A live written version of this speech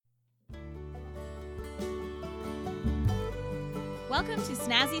Welcome to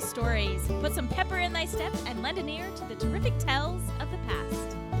Snazzy Stories. Put some pepper in thy step and lend an ear to the terrific tales of the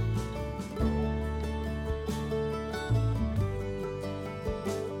past.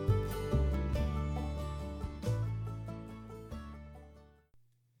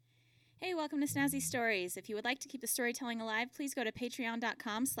 Hey, welcome to Snazzy Stories. If you would like to keep the storytelling alive, please go to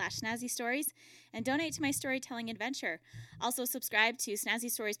patreon.com/snazzystories and donate to my storytelling adventure. Also, subscribe to Snazzy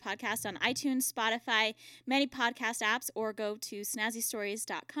Stories podcast on iTunes, Spotify, many podcast apps, or go to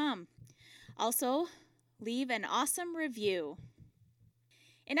snazzystories.com. Also, leave an awesome review.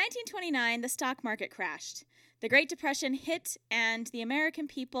 In 1929, the stock market crashed. The Great Depression hit, and the American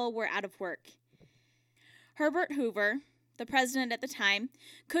people were out of work. Herbert Hoover, the president at the time,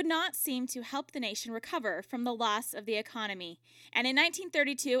 could not seem to help the nation recover from the loss of the economy, and in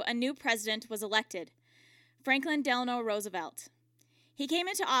 1932, a new president was elected, Franklin Delano Roosevelt. He came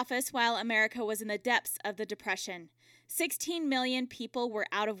into office while America was in the depths of the Depression. 16 million people were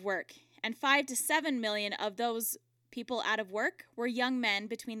out of work, and 5 to 7 million of those people out of work were young men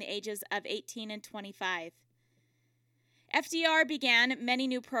between the ages of 18 and 25. FDR began many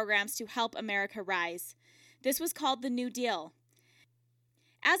new programs to help America rise. This was called the New Deal.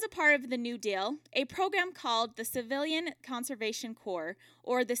 As a part of the New Deal, a program called the Civilian Conservation Corps,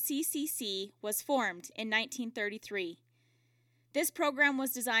 or the CCC, was formed in 1933. This program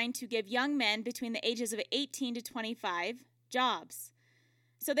was designed to give young men between the ages of 18 to 25 jobs,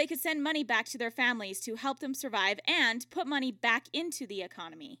 so they could send money back to their families to help them survive and put money back into the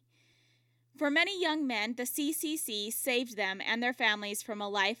economy. For many young men, the CCC saved them and their families from a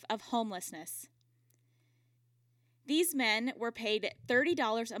life of homelessness. These men were paid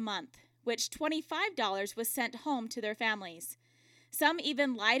 $30 a month, which $25 was sent home to their families. Some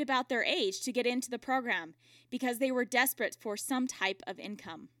even lied about their age to get into the program because they were desperate for some type of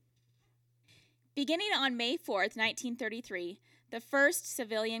income. Beginning on May 4th, 1933, the first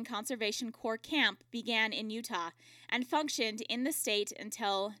Civilian Conservation Corps camp began in Utah and functioned in the state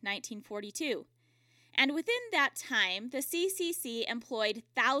until 1942. And within that time, the CCC employed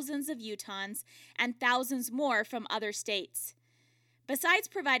thousands of Utahns and thousands more from other states. Besides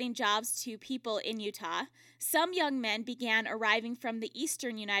providing jobs to people in Utah, some young men began arriving from the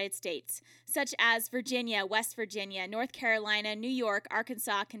eastern United States, such as Virginia, West Virginia, North Carolina, New York,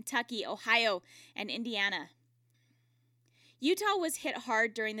 Arkansas, Kentucky, Ohio, and Indiana. Utah was hit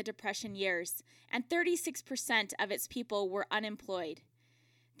hard during the Depression years, and 36% of its people were unemployed.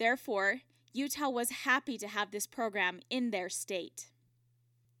 Therefore, Utah was happy to have this program in their state.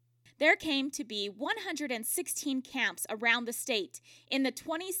 There came to be 116 camps around the state in the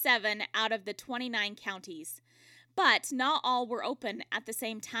 27 out of the 29 counties, but not all were open at the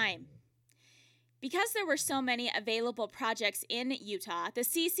same time. Because there were so many available projects in Utah, the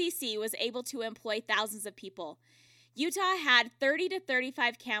CCC was able to employ thousands of people. Utah had 30 to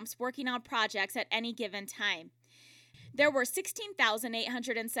 35 camps working on projects at any given time. There were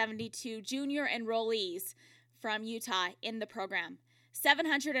 16,872 junior enrollees from Utah in the program,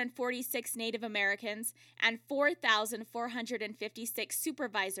 746 Native Americans, and 4,456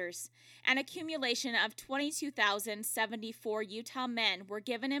 supervisors. An accumulation of 22,074 Utah men were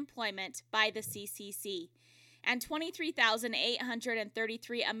given employment by the CCC, and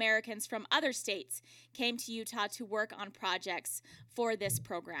 23,833 Americans from other states came to Utah to work on projects for this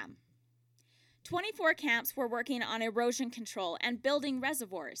program. 24 camps were working on erosion control and building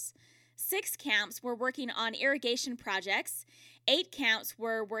reservoirs. 6 camps were working on irrigation projects. 8 camps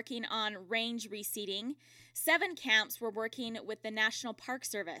were working on range reseeding. 7 camps were working with the National Park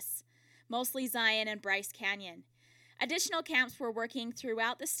Service, mostly Zion and Bryce Canyon. Additional camps were working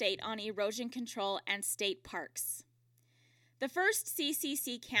throughout the state on erosion control and state parks. The first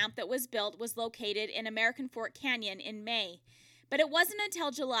CCC camp that was built was located in American Fork Canyon in May. But it wasn't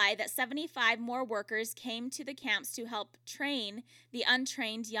until July that 75 more workers came to the camps to help train the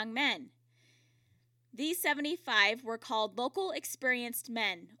untrained young men. These 75 were called Local Experienced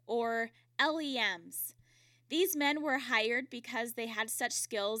Men, or LEMs. These men were hired because they had such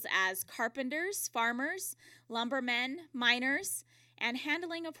skills as carpenters, farmers, lumbermen, miners, and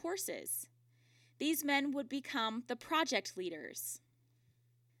handling of horses. These men would become the project leaders.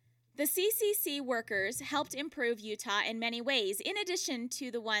 The CCC workers helped improve Utah in many ways, in addition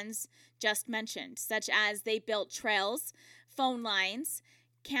to the ones just mentioned, such as they built trails, phone lines,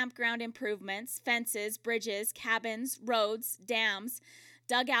 campground improvements, fences, bridges, cabins, roads, dams,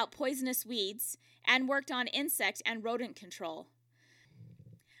 dug out poisonous weeds, and worked on insect and rodent control.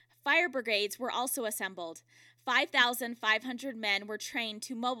 Fire brigades were also assembled. 5,500 men were trained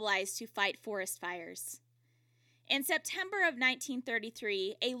to mobilize to fight forest fires. In September of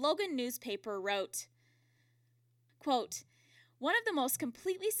 1933, a Logan newspaper wrote, quote, One of the most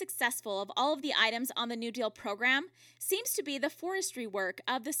completely successful of all of the items on the New Deal program seems to be the forestry work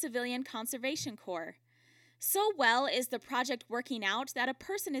of the Civilian Conservation Corps. So well is the project working out that a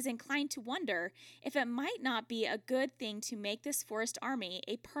person is inclined to wonder if it might not be a good thing to make this forest army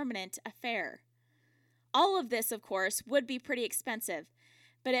a permanent affair. All of this, of course, would be pretty expensive,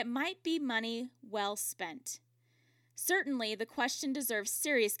 but it might be money well spent. Certainly, the question deserves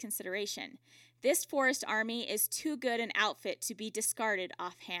serious consideration. This forest army is too good an outfit to be discarded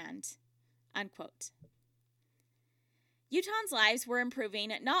offhand." Unquote. Utahns' lives were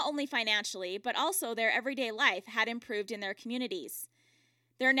improving not only financially, but also their everyday life had improved in their communities.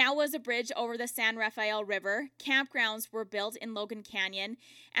 There now was a bridge over the San Rafael River, campgrounds were built in Logan Canyon,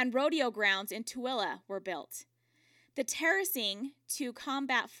 and rodeo grounds in Tooele were built. The terracing to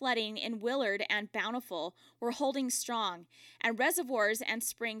combat flooding in Willard and Bountiful were holding strong, and reservoirs and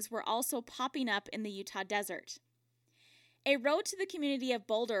springs were also popping up in the Utah desert. A road to the community of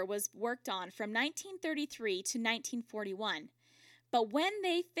Boulder was worked on from 1933 to 1941, but when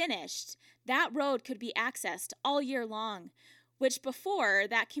they finished, that road could be accessed all year long, which before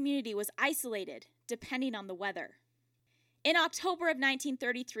that community was isolated, depending on the weather. In October of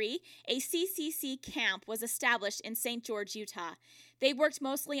 1933, a CCC camp was established in St. George, Utah. They worked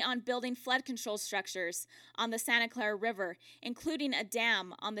mostly on building flood control structures on the Santa Clara River, including a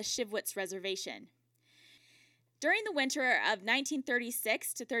dam on the Shivwitz Reservation. During the winter of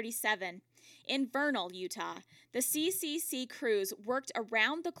 1936 to 37, in Vernal, Utah, the CCC crews worked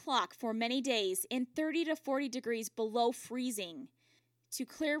around the clock for many days in 30 to 40 degrees below freezing to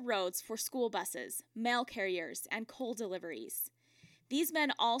clear roads for school buses, mail carriers, and coal deliveries. These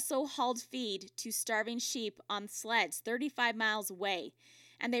men also hauled feed to starving sheep on sleds 35 miles away,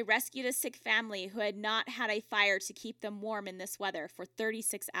 and they rescued a sick family who had not had a fire to keep them warm in this weather for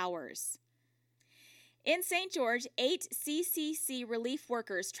 36 hours. In St. George, 8 CCC relief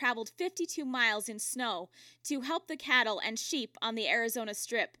workers traveled 52 miles in snow to help the cattle and sheep on the Arizona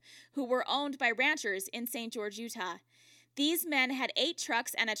Strip, who were owned by ranchers in St. George, Utah. These men had 8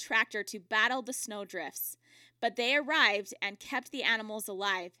 trucks and a tractor to battle the snowdrifts, but they arrived and kept the animals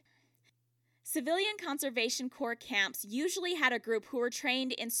alive. Civilian Conservation Corps camps usually had a group who were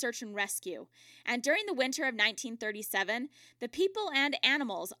trained in search and rescue, and during the winter of 1937, the people and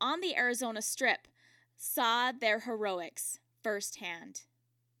animals on the Arizona Strip saw their heroics firsthand.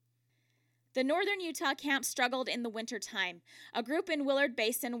 The northern Utah camp struggled in the wintertime. A group in Willard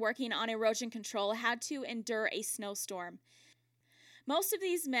Basin working on erosion control had to endure a snowstorm. Most of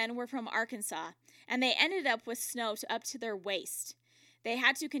these men were from Arkansas, and they ended up with snow up to their waist. They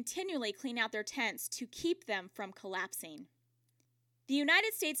had to continually clean out their tents to keep them from collapsing. The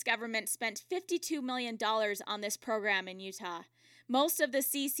United States government spent $52 million on this program in Utah. Most of the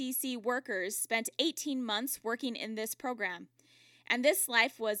CCC workers spent 18 months working in this program, and this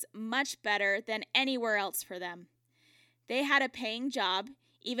life was much better than anywhere else for them. They had a paying job,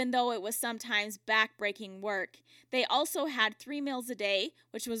 even though it was sometimes back-breaking work. They also had 3 meals a day,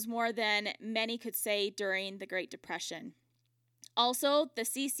 which was more than many could say during the Great Depression. Also, the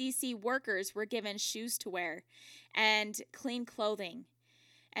CCC workers were given shoes to wear and clean clothing.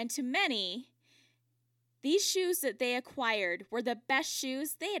 And to many, these shoes that they acquired were the best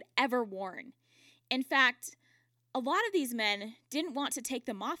shoes they had ever worn. In fact, a lot of these men didn't want to take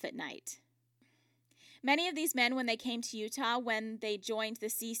them off at night. Many of these men, when they came to Utah, when they joined the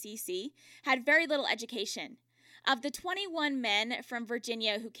CCC, had very little education. Of the 21 men from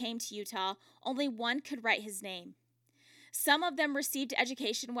Virginia who came to Utah, only one could write his name. Some of them received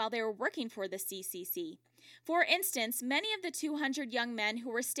education while they were working for the CCC. For instance, many of the 200 young men who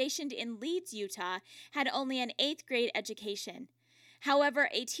were stationed in Leeds, Utah, had only an 8th grade education. However,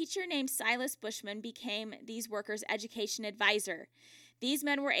 a teacher named Silas Bushman became these workers' education advisor. These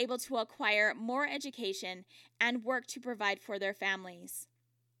men were able to acquire more education and work to provide for their families.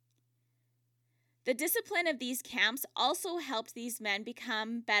 The discipline of these camps also helped these men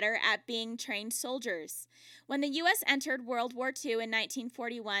become better at being trained soldiers. When the U.S. entered World War II in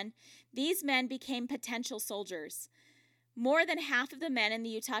 1941, these men became potential soldiers. More than half of the men in the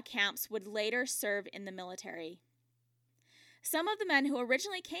Utah camps would later serve in the military. Some of the men who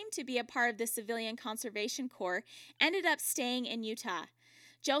originally came to be a part of the Civilian Conservation Corps ended up staying in Utah.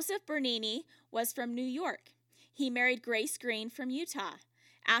 Joseph Bernini was from New York. He married Grace Green from Utah.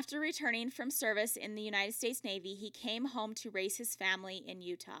 After returning from service in the United States Navy, he came home to raise his family in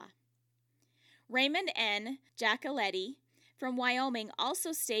Utah. Raymond N. Giacoletti from Wyoming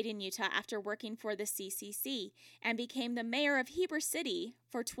also stayed in Utah after working for the CCC and became the mayor of Heber City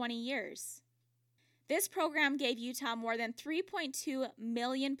for 20 years. This program gave Utah more than 3.2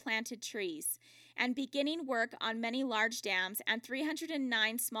 million planted trees, and beginning work on many large dams, and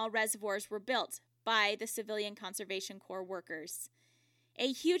 309 small reservoirs were built by the Civilian Conservation Corps workers.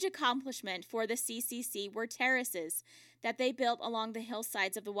 A huge accomplishment for the CCC were terraces that they built along the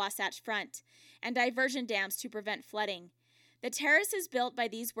hillsides of the Wasatch Front and diversion dams to prevent flooding. The terraces built by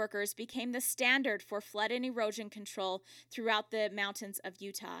these workers became the standard for flood and erosion control throughout the mountains of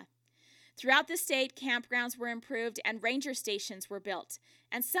Utah. Throughout the state, campgrounds were improved and ranger stations were built,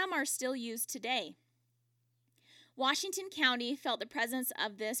 and some are still used today. Washington County felt the presence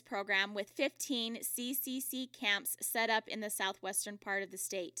of this program with 15 CCC camps set up in the southwestern part of the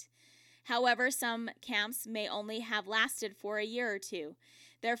state. However, some camps may only have lasted for a year or two.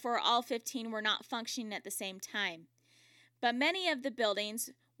 Therefore, all 15 were not functioning at the same time. But many of the buildings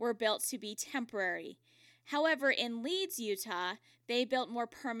were built to be temporary. However, in Leeds, Utah, they built more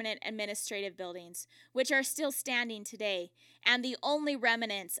permanent administrative buildings, which are still standing today, and the only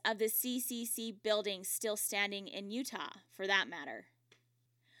remnants of the CCC buildings still standing in Utah, for that matter.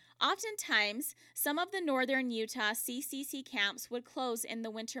 Oftentimes, some of the northern Utah CCC camps would close in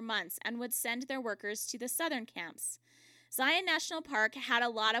the winter months and would send their workers to the southern camps. Zion National Park had a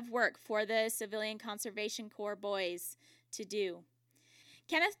lot of work for the Civilian Conservation Corps boys to do.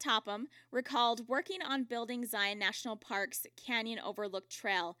 Kenneth Topham recalled working on building Zion National Park's Canyon Overlook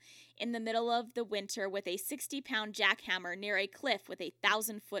Trail in the middle of the winter with a 60-pound jackhammer near a cliff with a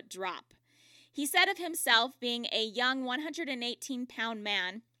 1,000-foot drop. He said of himself, being a young 118-pound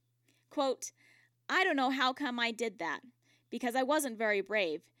man, quote, "I don't know how come I did that, because I wasn't very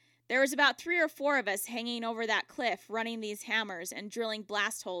brave. There was about 3 or 4 of us hanging over that cliff running these hammers and drilling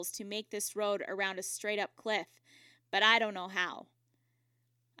blast holes to make this road around a straight-up cliff, but I don't know how."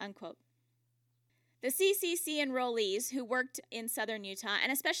 Unquote. The CCC enrollees who worked in southern Utah,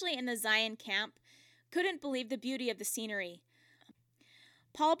 and especially in the Zion camp, couldn't believe the beauty of the scenery.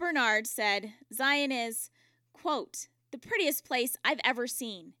 Paul Bernard said, "Zion is, quote, the prettiest place I've ever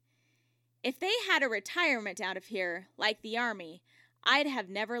seen. If they had a retirement out of here, like the Army, I'd have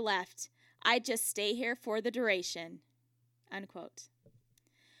never left. I'd just stay here for the duration." Unquote.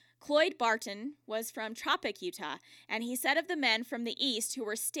 Cloyd Barton was from Tropic, Utah, and he said of the men from the east who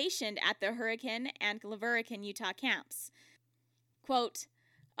were stationed at the Hurricane and Laverican, Utah camps, quote,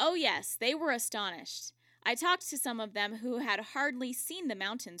 "Oh yes, they were astonished. I talked to some of them who had hardly seen the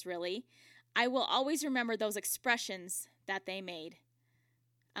mountains, really. I will always remember those expressions that they made."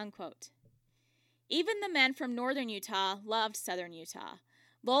 Unquote. Even the men from northern Utah loved southern Utah.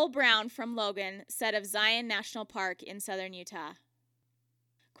 Lowell Brown from Logan said of Zion National Park in southern Utah,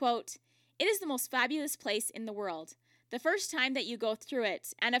 quote, "It is the most fabulous place in the world. The first time that you go through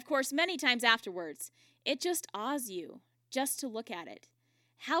it, and of course many times afterwards, it just awes you just to look at it.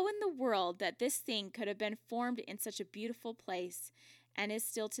 How in the world that this thing could have been formed in such a beautiful place and is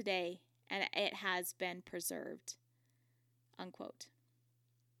still today, and it has been preserved." Unquote.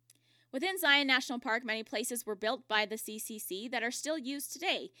 Within Zion National Park, many places were built by the CCC that are still used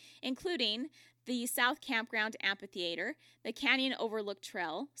today, including the South Campground Amphitheater, the Canyon Overlook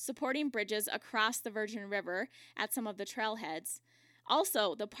Trail, supporting bridges across the Virgin River at some of the trailheads.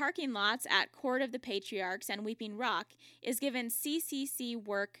 Also, the parking lots at Court of the Patriarchs and Weeping Rock is given CCC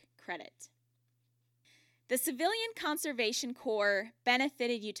work credit. The Civilian Conservation Corps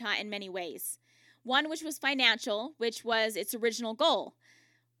benefited Utah in many ways. One which was financial, which was its original goal.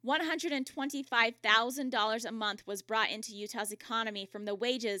 $125,000 a month was brought into Utah's economy from the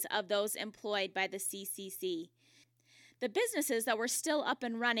wages of those employed by the CCC. The businesses that were still up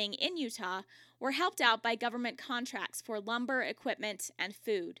and running in Utah were helped out by government contracts for lumber, equipment, and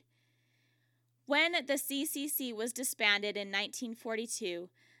food. When the CCC was disbanded in 1942,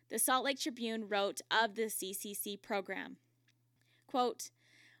 the Salt Lake Tribune wrote of the CCC program, quote,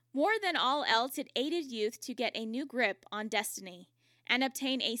 "More than all else, it aided youth to get a new grip on destiny and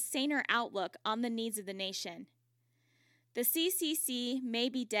obtain a saner outlook on the needs of the nation. The CCC may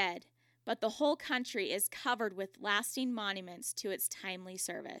be dead, but the whole country is covered with lasting monuments to its timely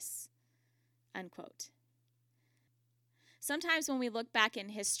service." Unquote. Sometimes when we look back in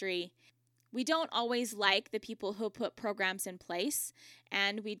history, we don't always like the people who put programs in place,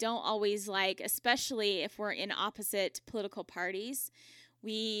 and we don't always like, especially if we're in opposite political parties,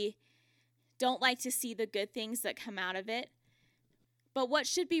 we don't like to see the good things that come out of it. But what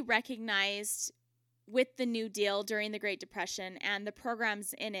should be recognized with the New Deal during the Great Depression and the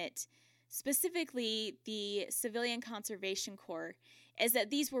programs in it, specifically the Civilian Conservation Corps, is that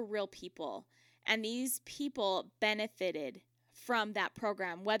these were real people, and these people benefited from that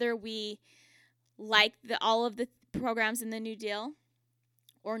program, whether we like all of the programs in the New Deal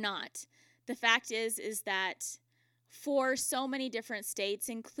or not. The fact is that for so many different states,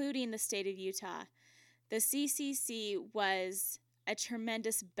 including the state of Utah. The CCC was a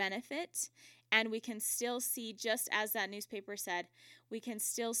tremendous benefit, and we can still see, just as that newspaper said, we can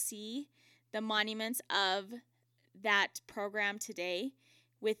still see the monuments of that program today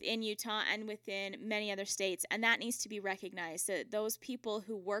within Utah and within many other states, and that needs to be recognized, that those people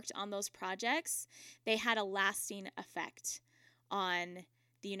who worked on those projects, they had a lasting effect on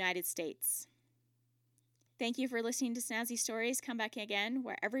the United States. Thank you for listening to Snazzy Stories. Come back again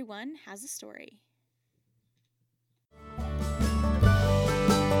where everyone has a story.